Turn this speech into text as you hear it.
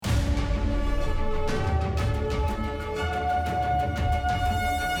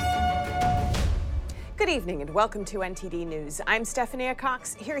Good evening and welcome to NTD News. I'm Stephanie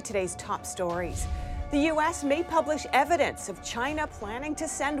Cox. Here are today's top stories. The U.S. may publish evidence of China planning to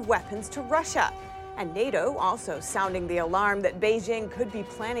send weapons to Russia. And NATO also sounding the alarm that Beijing could be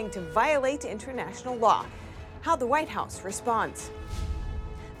planning to violate international law. How the White House responds.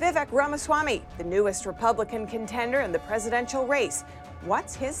 Vivek Ramaswamy, the newest Republican contender in the presidential race.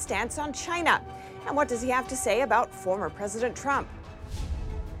 What's his stance on China? And what does he have to say about former President Trump?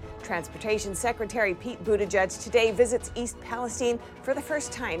 Transportation Secretary Pete Buttigieg today visits East Palestine for the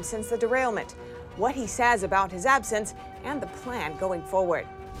first time since the derailment. What he says about his absence and the plan going forward.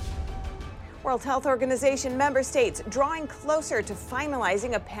 World Health Organization member states drawing closer to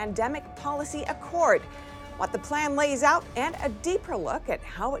finalizing a pandemic policy accord. What the plan lays out and a deeper look at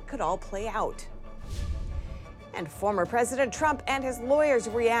how it could all play out. And former President Trump and his lawyers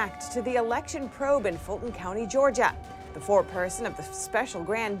react to the election probe in Fulton County, Georgia. The foreperson of the special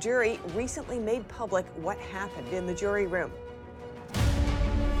grand jury recently made public what happened in the jury room.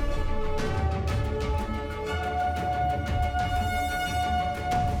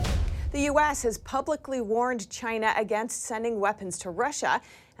 The U.S. has publicly warned China against sending weapons to Russia,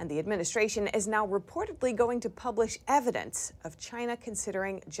 and the administration is now reportedly going to publish evidence of China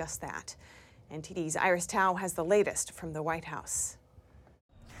considering just that. NTD's Iris Tao has the latest from the White House.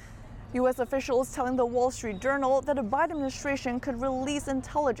 U.S. officials telling the Wall Street Journal that the Biden administration could release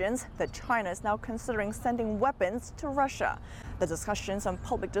intelligence that China is now considering sending weapons to Russia. The discussions on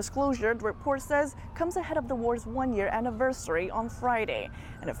public disclosure, the report says, comes ahead of the war's one-year anniversary on Friday,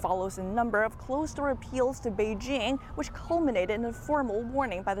 and it follows a number of closed-door appeals to Beijing, which culminated in a formal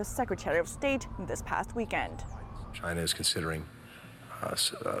warning by the Secretary of State this past weekend. China is considering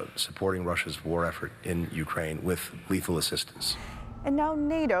supporting Russia's war effort in Ukraine with lethal assistance. And now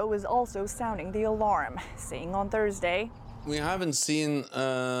NATO is also sounding the alarm, saying on Thursday, "We haven't seen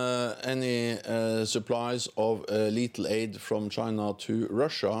any supplies of lethal aid from China to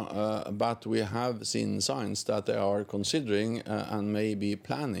Russia, but we have seen signs that they are considering and may be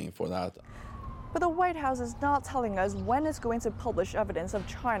planning for that." But the White House is not telling us when it's going to publish evidence of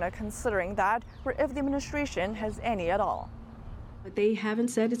China considering that, or if the administration has any at all. They haven't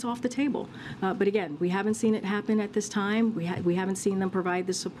said it's off the table. But again, we haven't seen it happen at this time. We haven't seen them provide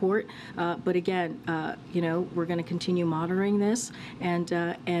the support. But again, we're going to continue monitoring this and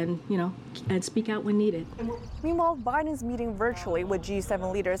speak out when needed. Meanwhile, Biden's meeting virtually with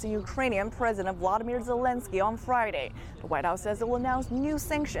G7 leaders and Ukrainian President Vladimir Zelensky on Friday. The White House says it will announce new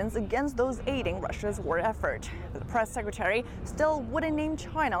sanctions against those aiding Russia's war effort. But the press secretary still wouldn't name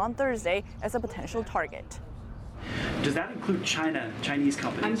China on Thursday as a potential target. Does that include Chinese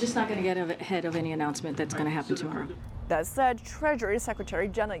companies? I'm just not going to get ahead of any announcement that's going to happen tomorrow. That said, Treasury Secretary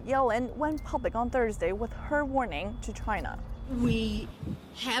Janet Yellen went public on Thursday with her warning to China. We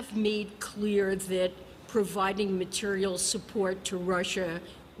have made clear that providing material support to Russia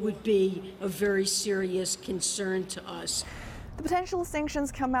would be a very serious concern to us. The potential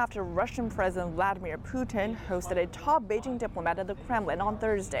sanctions come after Russian President Vladimir Putin hosted a top Beijing diplomat at the Kremlin on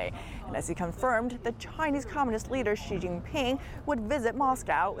Thursday, and as he confirmed that Chinese Communist leader Xi Jinping would visit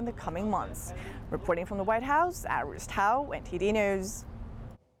Moscow in the coming months. Reporting from the White House, Iris Tao, NTD News.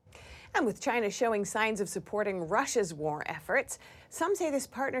 And with China showing signs of supporting Russia's war efforts, some say this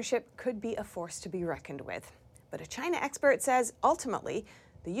partnership could be a force to be reckoned with. But a China expert says ultimately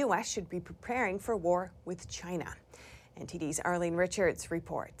the U.S. should be preparing for war with China. NTD's Arlene Richards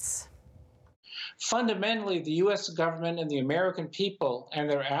reports. Fundamentally, the U.S. government and the American people and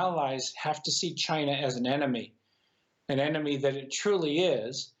their allies have to see China as an enemy that it truly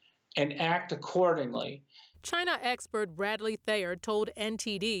is, and act accordingly. China expert Bradley Thayer told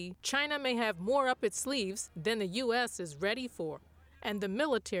NTD China may have more up its sleeves than the U.S. is ready for, and the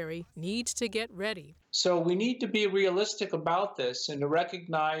military needs to get ready. So we need to be realistic about this and to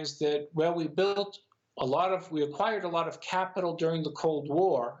recognize that, well, we acquired a lot of capital during the Cold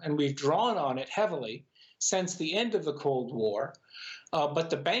War, and we've drawn on it heavily since the end of the Cold War, but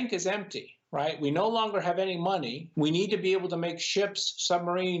the bank is empty, right? We no longer have any money. We need to be able to make ships,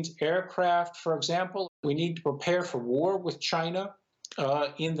 submarines, aircraft, for example. We need to prepare for war with China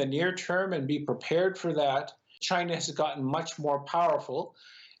in the near term and be prepared for that. China has gotten much more powerful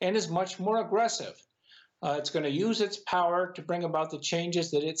and is much more aggressive. It's going to use its power to bring about the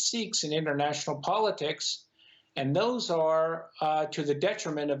changes that it seeks in international politics, and those are to the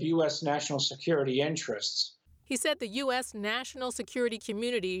detriment of U.S. national security interests. He said the U.S. national security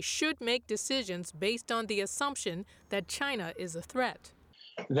community should make decisions based on the assumption that China is a threat.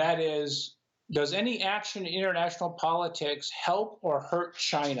 That is, does any action in international politics help or hurt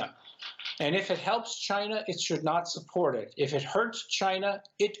China? And if it helps China, it should not support it. If it hurts China,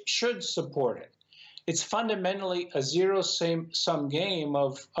 it should support it. It's fundamentally a zero-sum game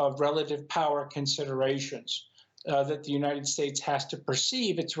of relative power considerations that the United States has to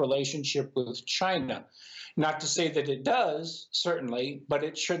perceive its relationship with China. Not to say that it does, certainly, but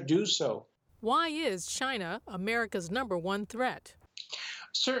it should do so. Why is China America's #1 threat?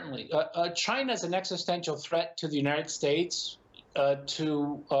 Certainly. China is an existential threat to the United States,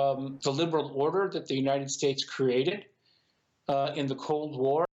 to the liberal order that the United States created in the Cold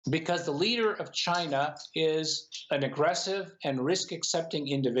War, because the leader of China is an aggressive and risk-accepting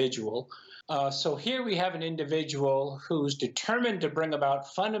individual. So here we have an individual who's determined to bring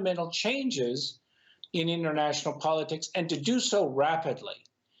about fundamental changes in international politics and to do so rapidly.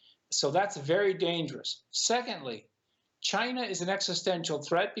 So that's very dangerous. Secondly, China is an existential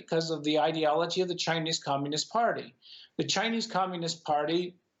threat because of the ideology of the Chinese Communist Party. The Chinese Communist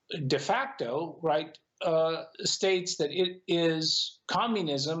Party, de facto, right, states that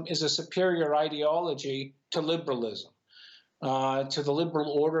communism is a superior ideology to liberalism, to the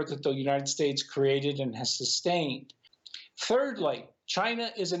liberal order that the United States created and has sustained. Thirdly,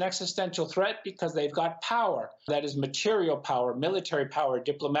 China is an existential threat because they've got power, that is material power, military power,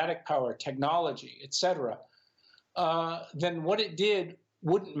 diplomatic power, technology, etc. Then what it did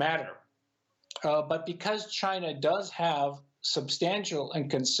wouldn't matter. But because China does have substantial and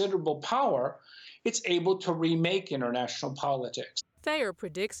considerable power, it's able to remake international politics. Thayer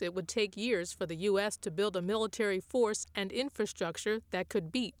predicts it would take years for the U.S. to build a military force and infrastructure that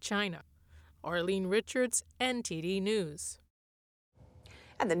could beat China. Arlene Richards, NTD News.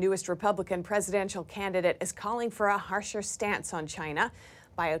 And the newest Republican presidential candidate is calling for a harsher stance on China.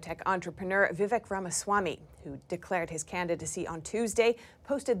 Biotech entrepreneur Vivek Ramaswamy, who declared his candidacy on Tuesday,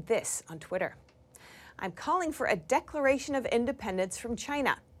 posted this on Twitter. "I'm calling for a declaration of independence from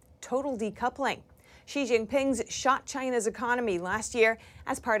China. Total decoupling. Xi Jinping's shot China's economy last year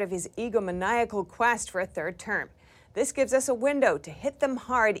as part of his egomaniacal quest for a third term. This gives us a window to hit them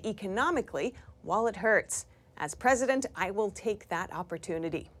hard economically while it hurts. As president, I will take that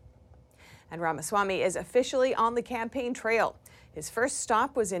opportunity." And Ramaswamy is officially on the campaign trail. His first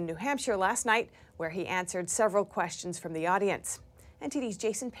stop was in New Hampshire last night, where he answered several questions from the audience. NTD's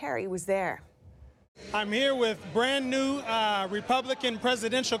Jason Perry was there. I'm here with brand new Republican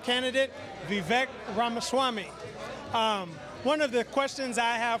presidential candidate Vivek Ramaswamy. One of the questions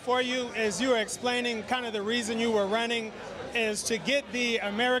I have for you is you were explaining kind of the reason you were running is to get the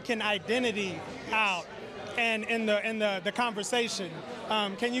American identity out and in the conversation.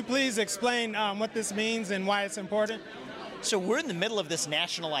 Can you please explain what this means and why it's important? So we're in the middle of this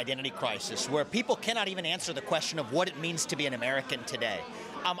national identity crisis where people cannot even answer the question of what it means to be an American today.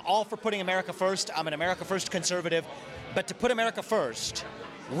 I'm all for putting America first. I'm an America first conservative. But to put America first,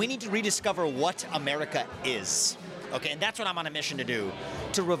 we need to rediscover what America is. Okay, and that's what I'm on a mission to do,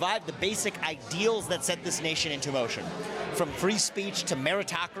 to revive the basic ideals that set this nation into motion. From free speech to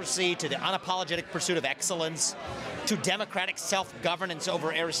meritocracy to the unapologetic pursuit of excellence to democratic self-governance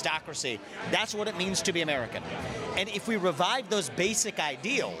over aristocracy. That's what it means to be American. And if we revive those basic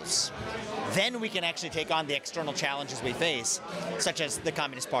ideals, then we can actually take on the external challenges we face, such as the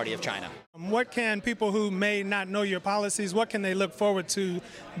Communist Party of China. What can people who may not know your policies, what can they look forward to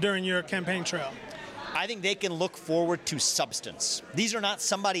during your campaign trail? I think they can look forward to substance. These are not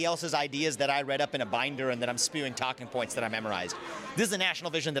somebody else's ideas that I read up in a binder and that I'm spewing talking points that I memorized. This is a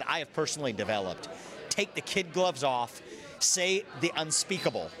national vision that I have personally developed. Take the kid gloves off, say the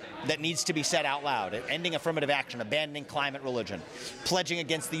unspeakable that needs to be said out loud, ending affirmative action, abandoning climate religion, pledging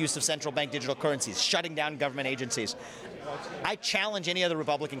against the use of central bank digital currencies, shutting down government agencies. I challenge any other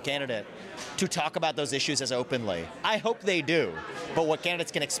Republican candidate to talk about those issues as openly. I hope they do. But what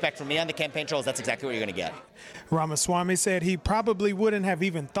candidates can expect from me on the campaign trail is that's exactly what you're going to get. Ramaswamy said he probably wouldn't have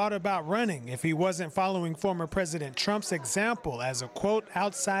even thought about running if he wasn't following former President Trump's example as a, quote,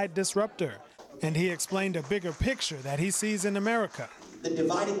 outside disruptor. And he explained a bigger picture that he sees in America. The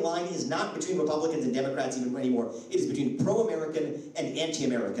dividing line is not between Republicans and Democrats even anymore. It is between pro-American and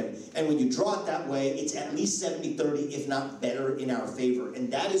anti-American. And when you draw it that way, it's at least 70-30, if not better, in our favor.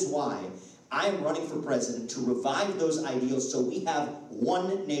 And that is why I am running for president, to revive those ideals so we have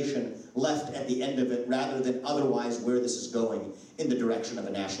one nation left at the end of it, rather than otherwise where this is going in the direction of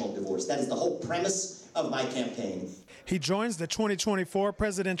a national divorce. That is the whole premise of my campaign. He joins the 2024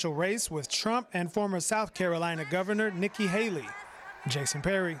 presidential race with Trump and former South Carolina Governor Nikki Haley. Jason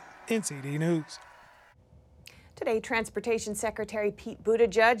Perry, NTD News. Today, Transportation Secretary Pete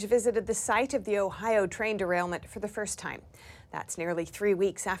Buttigieg visited the site of the Ohio train derailment for the first time. That's nearly 3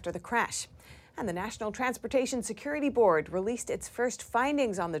 weeks after the crash. And the National Transportation Security Board released its first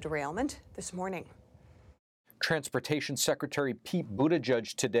findings on the derailment this morning. Transportation Secretary Pete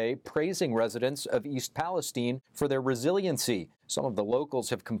Buttigieg today praising residents of East Palestine for their resiliency. Some of the locals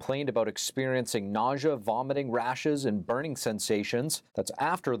have complained about experiencing nausea, vomiting, rashes, and burning sensations. That's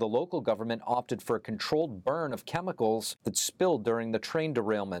after the local government opted for a controlled burn of chemicals that spilled during the train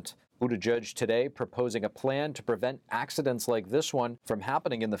derailment. Buttigieg today proposing a plan to prevent accidents like this one from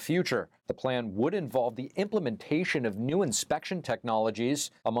happening in the future. The plan would involve the implementation of new inspection technologies,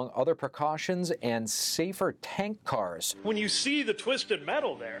 among other precautions, and safer tank cars. When you see the twisted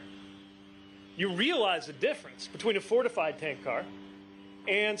metal there, you realize the difference between a fortified tank car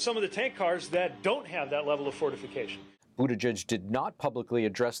and some of the tank cars that don't have that level of fortification. Buttigieg did not publicly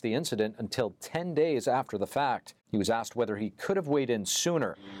address the incident until 10 days after the fact. He was asked whether he could have weighed in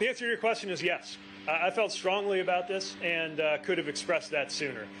sooner. The answer to your question is yes. I felt strongly about this and could have expressed that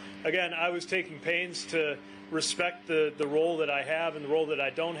sooner. Again, I was taking pains to respect the role that I have and the role that I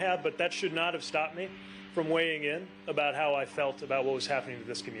don't have, but that should not have stopped me from weighing in about how I felt about what was happening to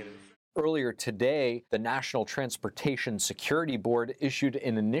this community. Earlier today, the National Transportation Security Board issued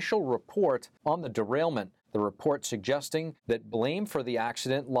an initial report on the derailment. The report suggesting that blame for the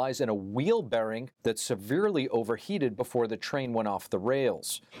accident lies in a wheel bearing that severely overheated before the train went off the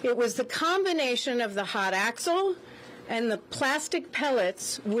rails. It was the combination of the hot axle and the plastic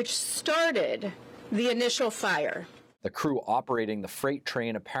pellets which started the initial fire. The crew operating the freight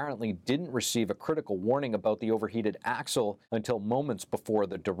train apparently didn't receive a critical warning about the overheated axle until moments before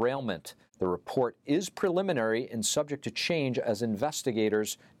the derailment. The report is preliminary and subject to change as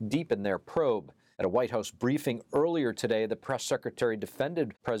investigators deepen their probe. At a White House briefing earlier today, the press secretary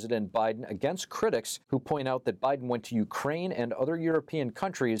defended President Biden against critics who point out that Biden went to Ukraine and other European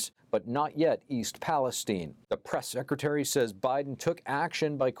countries, but not yet East Palestine. The press secretary says Biden took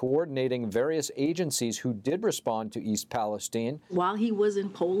action by coordinating various agencies who did respond to East Palestine. While he was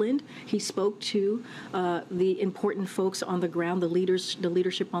in Poland, he spoke to the important folks on the ground, the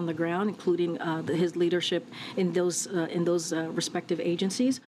leadership on the ground, including his leadership in those respective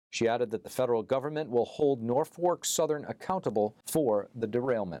agencies. She added that the federal government will hold Norfolk Southern accountable for the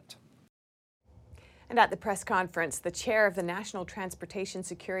derailment. And at the press conference, the chair of the National Transportation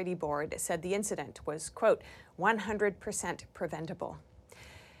Security Board said the incident was, quote, 100% preventable.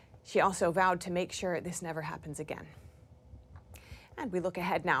 She also vowed to make sure this never happens again. And we look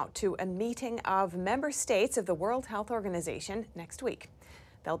ahead now to a meeting of member states of the World Health Organization next week.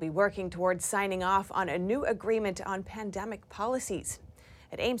 They'll be working towards signing off on a new agreement on pandemic policies.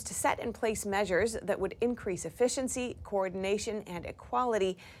 It aims to set in place measures that would increase efficiency, coordination, and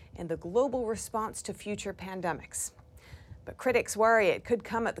equality in the global response to future pandemics. But critics worry it could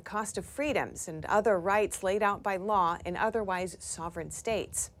come at the cost of freedoms and other rights laid out by law in otherwise sovereign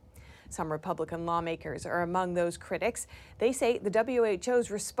states. Some Republican lawmakers are among those critics. They say the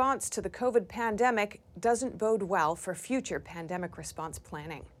WHO's response to the COVID pandemic doesn't bode well for future pandemic response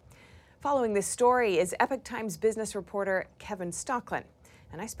planning. Following this story is Epoch Times business reporter Kevin Stocklin,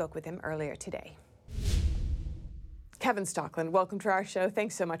 and I spoke with him earlier today. Kevin Stocklin, welcome to our show.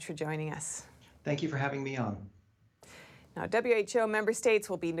 Thanks so much for joining us. Thank you for having me on. Now, WHO member states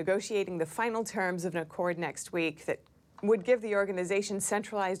will be negotiating the final terms of an accord next week that would give the organization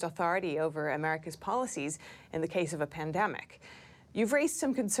centralized authority over America's policies in the case of a pandemic. You've raised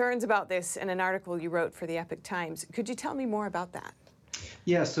some concerns about this in an article you wrote for the Epoch Times. Could you tell me more about that?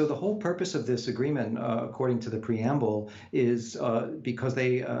 Yeah, so the whole purpose of this agreement, according to the preamble, is because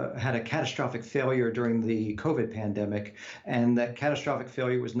they had a catastrophic failure during the COVID pandemic, and that catastrophic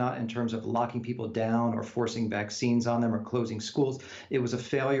failure was not in terms of locking people down or forcing vaccines on them or closing schools. It was a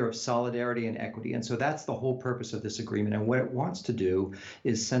failure of solidarity and equity, and so that's the whole purpose of this agreement. And what it wants to do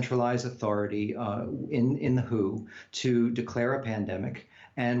is centralize authority in the WHO to declare a pandemic.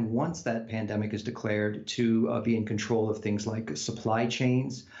 And once that pandemic is declared, to be in control of things like supply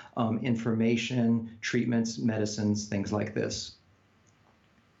chains, information, treatments, medicines, things like this.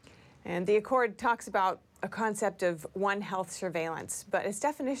 And the accord talks about a concept of One Health surveillance, but its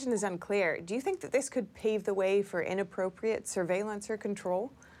definition is unclear. Do you think that this could pave the way for inappropriate surveillance or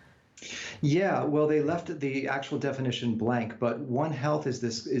control? Yeah, well, they left the actual definition blank, but One Health is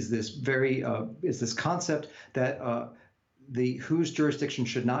this concept that the WHO's jurisdiction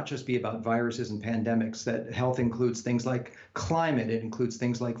should not just be about viruses and pandemics, that health includes things like climate, it includes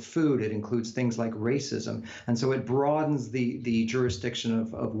things like food, it includes things like racism. And so it broadens the jurisdiction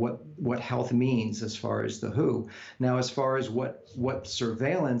of what health means as far as the WHO. Now, as far as what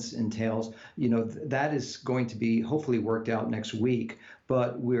surveillance entails, that is going to be hopefully worked out next week.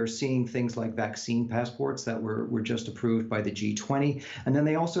 but we're seeing things like vaccine passports that were just approved by the G20. And then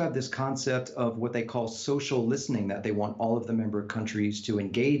they also have this concept of what they call social listening that they want all of the member countries to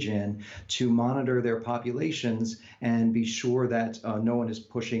engage in to monitor their populations and be sure that no one is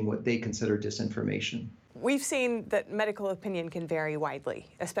pushing what they consider disinformation. We've seen that medical opinion can vary widely,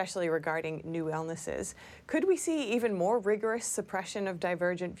 especially regarding new illnesses. Could we see even more rigorous suppression of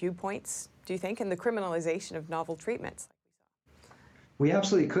divergent viewpoints, do you think, in the criminalization of novel treatments? We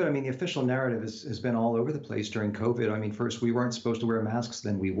absolutely could. I mean, the official narrative has been all over the place during COVID. I mean, first we weren't supposed to wear masks,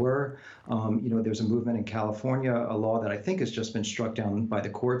 then we were. There's a movement in California, a law that I think has just been struck down by the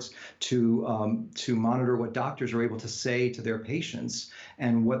courts to monitor what doctors are able to say to their patients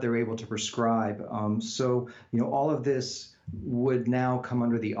and what they're able to prescribe. All of this would now come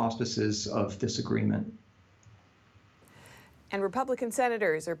under the auspices of this agreement. And Republican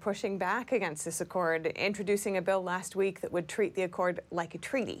senators are pushing back against this accord, introducing a bill last week that would treat the accord like a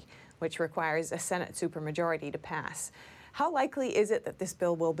treaty, which requires a Senate supermajority to pass. How likely is it that this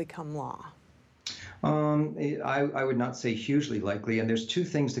bill will become law? I would not say hugely likely, and there's two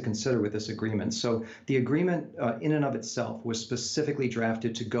things to consider with this agreement. So the agreement in and of itself was specifically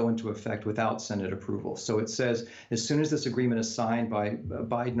drafted to go into effect without Senate approval. So it says as soon as this agreement is signed by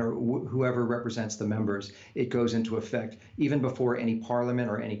Biden or whoever represents the members, it goes into effect even before any parliament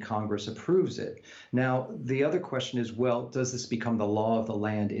or any Congress approves it. Now, the other question is, well, does this become the law of the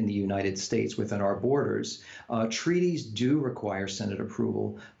land in the United States within our borders? Treaties do require Senate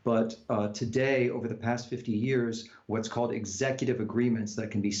approval, but today, over the past 50 years, what's called executive agreements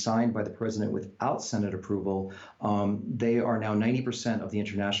that can be signed by the president without Senate approval, they are now 90% of the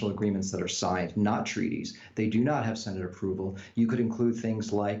international agreements that are signed, not treaties. They do not have Senate approval. You could include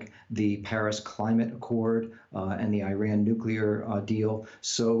things like the Paris Climate Accord and the Iran nuclear deal.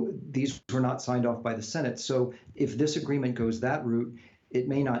 So these were not signed off by the Senate. So if this agreement goes that route, it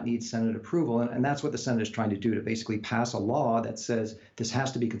may not need Senate approval. And that's what the Senate is trying to do, to basically pass a law that says this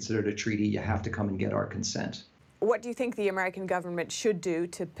has to be considered a treaty. You have to come and get our consent. What do you think the American government should do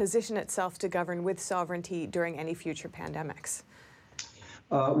to position itself to govern with sovereignty during any future pandemics?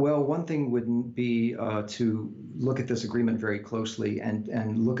 Well, one thing would be to look at this agreement very closely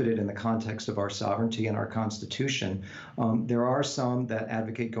and look at it in the context of our sovereignty and our Constitution. There are some that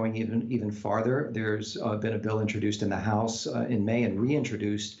advocate going even farther. There's been a bill introduced in the House in May and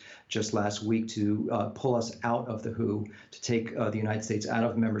reintroduced just last week to pull us out of the WHO, to take the United States out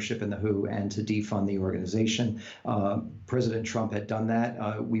of membership in the WHO and to defund the organization. President Trump had done that.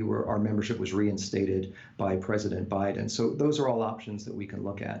 Our membership was reinstated by President Biden. So those are all options that we can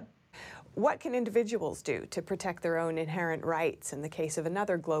look at. What can individuals do to protect their own inherent rights in the case of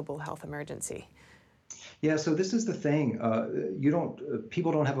another global health emergency? Yeah, so this is the thing.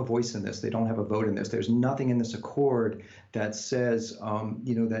 People don't have a voice in this. They don't have a vote in this. There's nothing in this accord that says,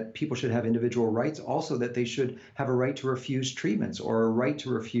 that people should have individual rights. Also, that they should have a right to refuse treatments or a right to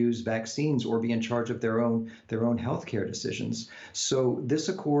refuse vaccines or be in charge of their own healthcare decisions. So this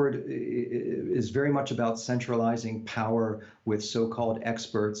accord is very much about centralizing power with so-called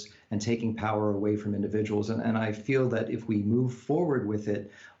experts and taking power away from individuals. And I feel that if we move forward with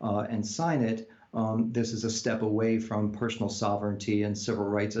it and sign it, this is a step away from personal sovereignty and civil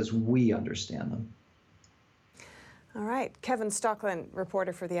rights as we understand them. All right. Kevin Stocklin,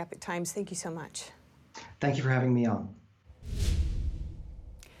 reporter for the Epoch Times, thank you so much. Thank you for having me on.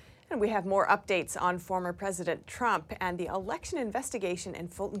 And we have more updates on former President Trump and the election investigation in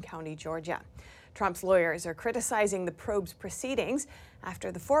Fulton County, Georgia. Trump's lawyers are criticizing the probe's proceedings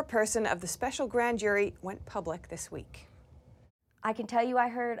after the foreperson of the special grand jury went public this week. I can tell you I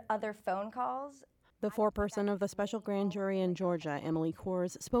heard other phone calls. The foreperson of the special grand jury in Georgia, Emily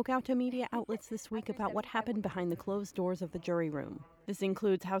Kors, spoke out to media outlets this week about what happened behind the closed doors of the jury room. This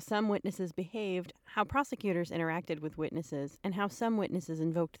includes how some witnesses behaved, how prosecutors interacted with witnesses, and how some witnesses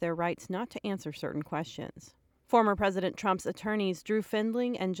invoked their rights not to answer certain questions. Former President Trump's attorneys Drew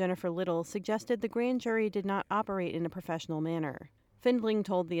Findling and Jennifer Little suggested the grand jury did not operate in a professional manner. Findling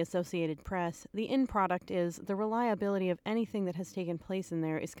told the Associated Press, the end product is the reliability of anything that has taken place in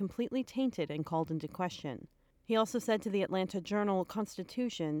there is completely tainted and called into question. He also said to the Atlanta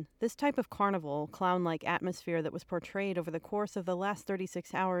Journal-Constitution, this type of carnival, clown-like atmosphere that was portrayed over the course of the last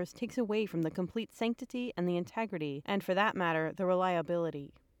 36 hours takes away from the complete sanctity and the integrity, and for that matter, the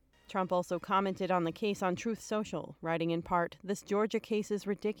reliability. Trump also commented on the case on Truth Social, writing in part, this Georgia case is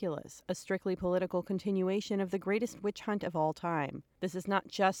ridiculous, a strictly political continuation of the greatest witch hunt of all time. This is not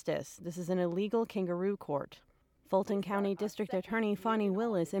justice. This is an illegal kangaroo court. Fulton County District Attorney Fani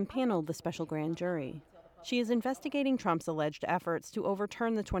Willis impaneled the special grand jury. She is investigating Trump's alleged efforts to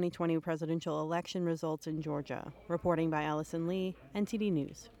overturn the 2020 presidential election results in Georgia. Reporting by Allison Lee, NTD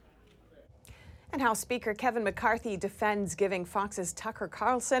News. And House Speaker Kevin McCarthy defends giving Fox's Tucker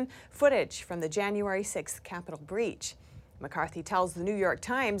Carlson footage from the January 6th Capitol breach. McCarthy tells the New York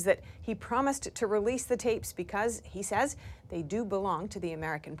Times that he promised to release the tapes because, he says, they do belong to the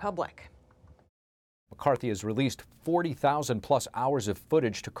American public. McCarthy has released 40,000 plus hours of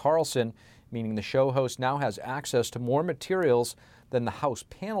footage to Carlson, meaning the show host now has access to more materials than the House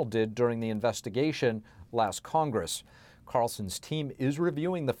panel did during the investigation last Congress. Carlson's team is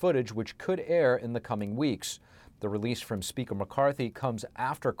reviewing the footage, which could air in the coming weeks. The release from Speaker McCarthy comes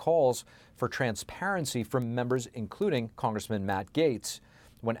after calls for transparency from members, including Congressman Matt Gaetz.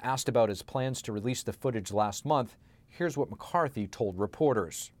 When asked about his plans to release the footage last month, here's what McCarthy told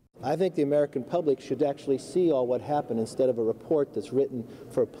reporters. I think the American public should actually see all what happened instead of a report that's written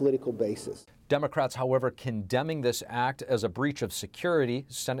for a political basis. Democrats, however, condemning this act as a breach of security.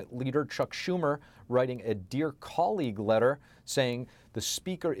 Senate Leader Chuck Schumer writing a Dear Colleague letter saying the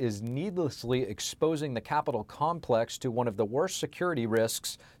Speaker is needlessly exposing the Capitol complex to one of the worst security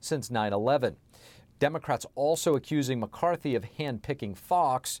risks since 9/11. Democrats also accusing McCarthy of handpicking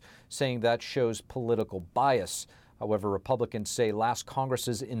Fox, saying that shows political bias. However, Republicans say last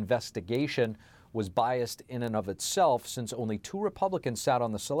Congress's investigation was biased in and of itself, since only 2 Republicans sat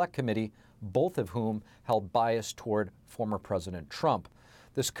on the Select Committee, both of whom held bias toward former President Trump.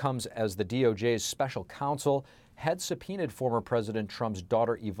 This comes as the DOJ's special counsel had subpoenaed former President Trump's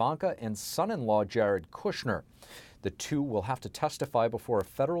daughter Ivanka and son-in-law Jared Kushner. The 2 will have to testify before a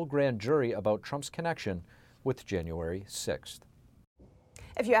federal grand jury about Trump's connection with January 6th.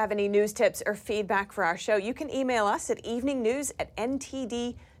 If you have any news tips or feedback for our show, you can email us at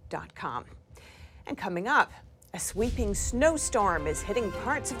eveningnews@ntd.com. And coming up, a sweeping snowstorm is hitting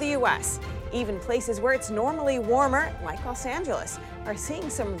parts of the U.S. Even places where it's normally warmer, like Los Angeles, are seeing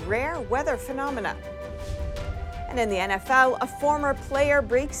some rare weather phenomena. And in the NFL, a former player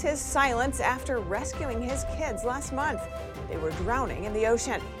breaks his silence after rescuing his kids last month. They were drowning in the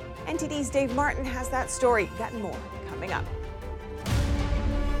ocean. NTD's Dave Martin has that story, that and more, coming up.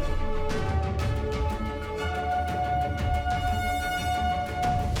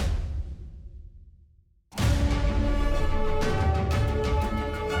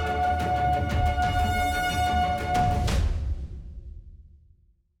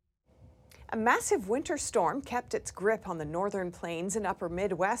 A massive winter storm kept its grip on the northern plains and upper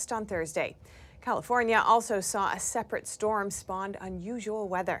Midwest on Thursday. California also saw a separate storm spawned unusual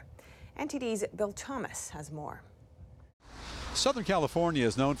weather. NTD's Bill Thomas has more. Southern California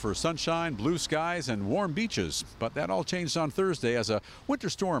is known for sunshine, blue skies, and warm beaches, but that all changed on Thursday as a winter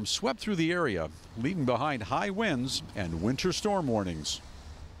storm swept through the area, leaving behind high winds and winter storm warnings.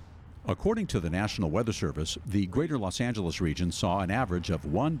 According to the National Weather Service, the greater Los Angeles region saw an average of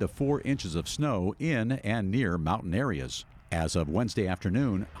 1 to 4 inches of snow in and near mountain areas. As of Wednesday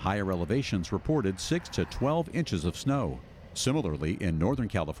afternoon, higher elevations reported 6 to 12 inches of snow. Similarly, in Northern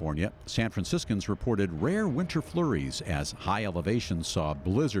California, San Franciscans reported rare winter flurries as high elevations saw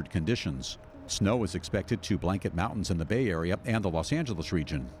blizzard conditions. Snow is expected to blanket mountains in the Bay Area and the Los Angeles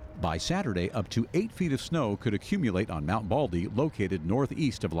region. By Saturday, up to 8 feet of snow could accumulate on Mount Baldy, located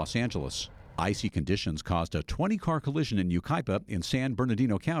northeast of Los Angeles. Icy conditions caused a 20-car collision in Yucaipa in San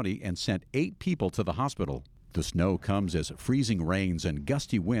Bernardino County and sent 8 people to the hospital. The snow comes as freezing rains and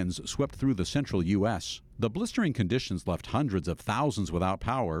gusty winds swept through the central U.S. The blistering conditions left hundreds of thousands without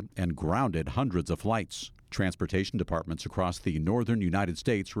power and grounded hundreds of flights. Transportation departments across the northern United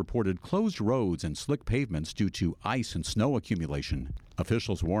States reported closed roads and slick pavements due to ice and snow accumulation.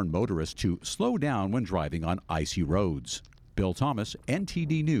 Officials warned motorists to slow down when driving on icy roads. Bill Thomas,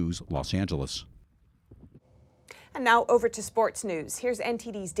 NTD News, Los Angeles. And now over to sports news. Here's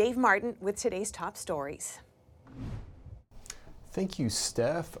NTD's Dave Martin with today's top stories. Thank you,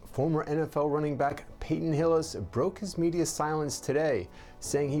 Steph. Former NFL running back Peyton Hillis broke his media silence today,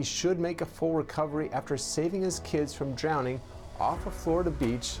 saying he should make a full recovery after saving his kids from drowning off a Florida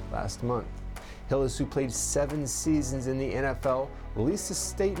beach last month. Hillis, who played 7 seasons in the NFL, released a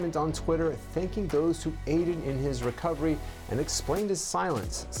statement on Twitter thanking those who aided in his recovery and explained his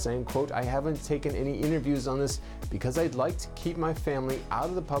silence, saying, quote, "I haven't taken any interviews on this because I'd like to keep my family out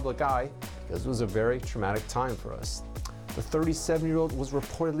of the public eye because it was a very traumatic time for us." The 37-year-old was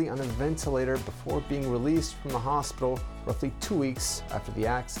reportedly on a ventilator before being released from the hospital roughly 2 weeks after the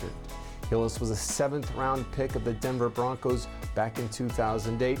accident. Hillis was a 7th-round pick of the Denver Broncos back in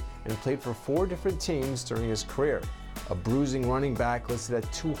 2008 and played for 4 different teams during his career. A bruising running back listed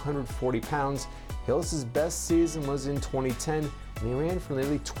at 240 pounds, Hillis' best season was in 2010 when he ran for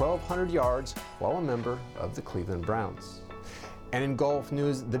nearly 1,200 yards while a member of the Cleveland Browns. And in golf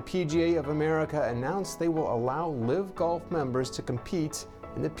news, the PGA of America announced they will allow LIV Golf members to compete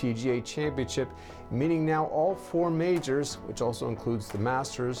in the PGA Championship, meaning now all 4 majors, which also includes the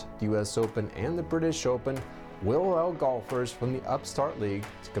Masters, the US Open, and the British Open, will allow golfers from the Upstart League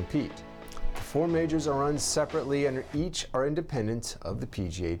to compete. The 4 majors are run separately and each are independent of the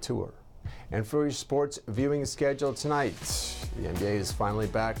PGA Tour. And for your sports viewing schedule tonight, the NBA is finally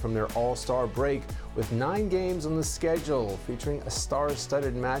back from their All-Star break with 9 games on the schedule, featuring a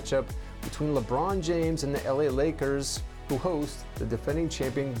star-studded matchup between LeBron James and the LA Lakers, who host the defending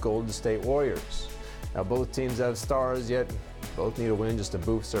champion Golden State Warriors. Now, both teams have stars, yet both need a win just to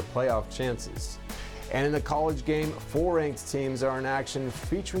boost their playoff chances. And in the college game, 4 ranked teams are in action,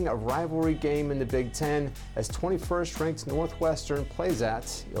 featuring a rivalry game in the Big Ten as 21st ranked Northwestern plays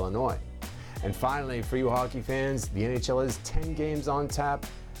at Illinois. And finally, for you hockey fans, the NHL has 10 games on tap,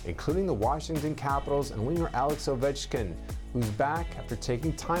 including the Washington Capitals and winger Alex Ovechkin, who's back after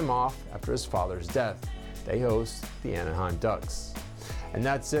taking time off after his father's death. They host the Anaheim Ducks. And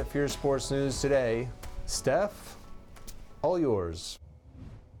that's it for your sports news today. Steph, all yours.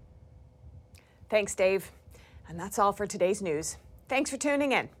 Thanks, Dave. And that's all for today's news. Thanks for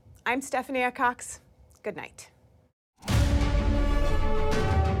tuning in. I'm Stephanie Cox. Good night.